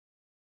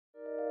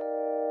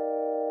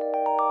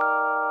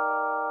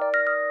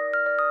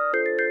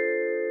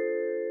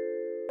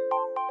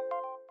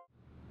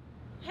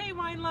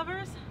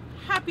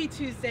Happy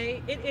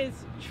Tuesday. It is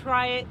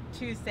Try It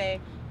Tuesday.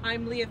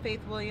 I'm Leah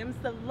Faith Williams,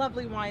 the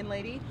lovely wine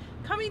lady,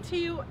 coming to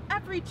you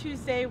every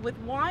Tuesday with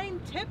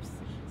wine tips,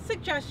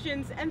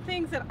 suggestions, and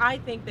things that I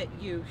think that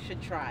you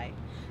should try.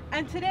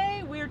 And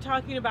today we're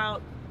talking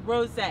about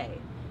rosé.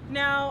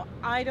 Now,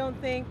 I don't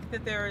think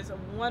that there is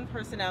one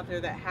person out there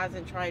that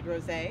hasn't tried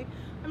rosé.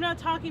 I'm not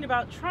talking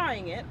about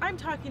trying it, I'm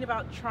talking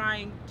about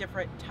trying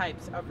different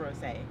types of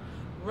rosé.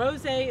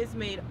 Rosé is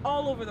made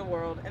all over the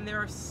world, and there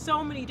are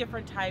so many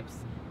different types.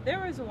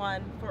 There is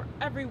one for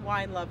every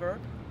wine lover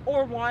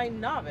or wine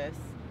novice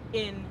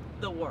in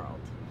the world.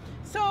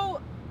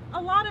 So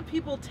a lot of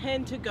people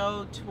tend to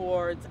go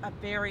towards a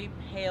very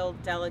pale,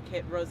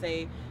 delicate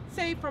rosé,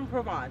 say from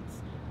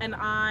Provence, and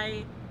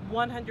I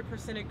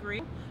 100%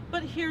 agree.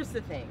 But here's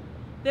the thing.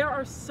 There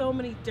are so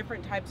many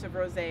different types of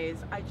rosés.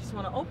 I just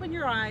want to open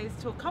your eyes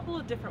to a couple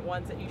of different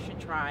ones that you should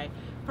try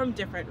from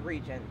different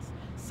regions.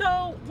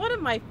 So one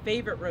of my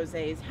favorite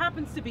rosés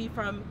happens to be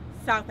from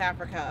South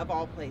Africa, of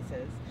all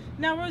places.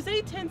 Now,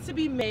 rosé tends to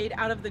be made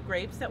out of the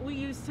grapes that we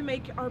use to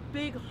make our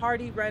big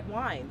hearty red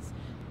wines.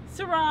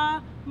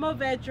 Syrah,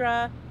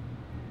 Mourvedre,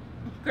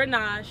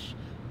 Grenache,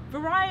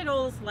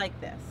 varietals like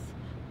this.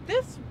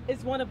 This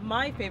is one of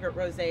my favorite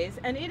rosés,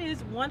 and it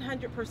is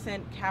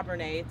 100%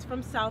 Cabernet. It's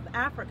from South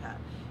Africa.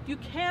 You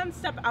can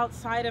step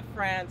outside of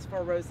France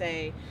for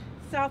rosé.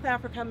 South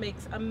Africa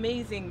makes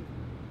amazing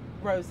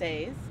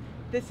rosés.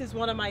 This is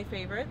one of my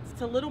favorites.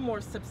 It's a little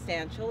more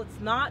substantial. It's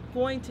not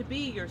going to be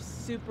your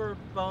super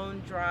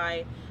bone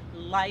dry,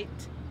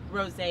 light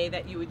rosé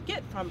that you would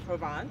get from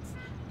Provence.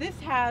 This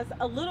has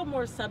a little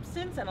more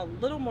substance and a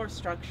little more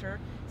structure.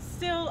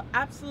 Still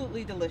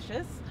absolutely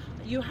delicious.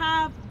 You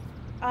have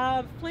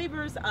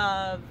flavors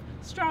of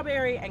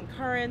strawberry and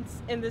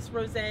currants in this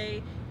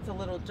rosé. It's a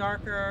little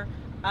darker.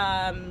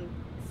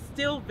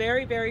 Still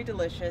very, very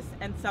delicious,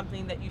 and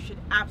something that you should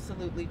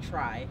absolutely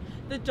try.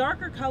 The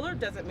darker color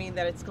doesn't mean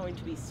that it's going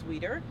to be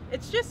sweeter.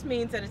 It just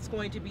means that it's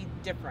going to be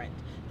different.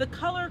 The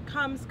color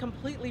comes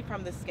completely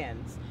from the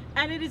skins,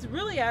 and it is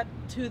really up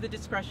to the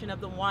discretion of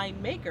the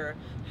winemaker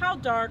how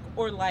dark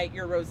or light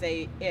your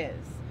rosé is.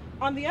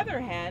 On the other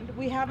hand,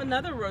 we have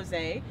another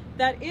rosé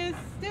that is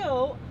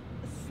still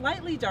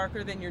slightly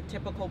darker than your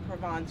typical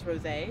Provence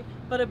rosé,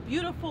 but a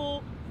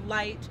beautiful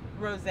light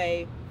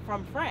rosé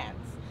from France.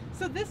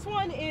 So this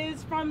one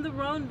is from the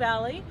Rhone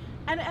Valley,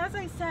 and as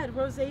I said,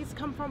 rosés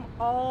come from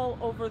all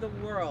over the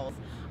world.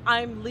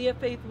 I'm Leah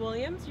Faith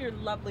Williams, your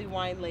lovely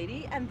wine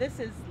lady, and this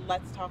is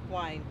Let's Talk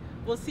Wine.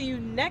 We'll see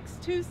you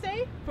next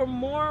Tuesday for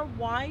more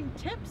wine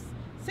tips,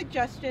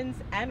 suggestions,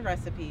 and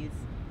recipes.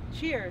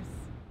 Cheers!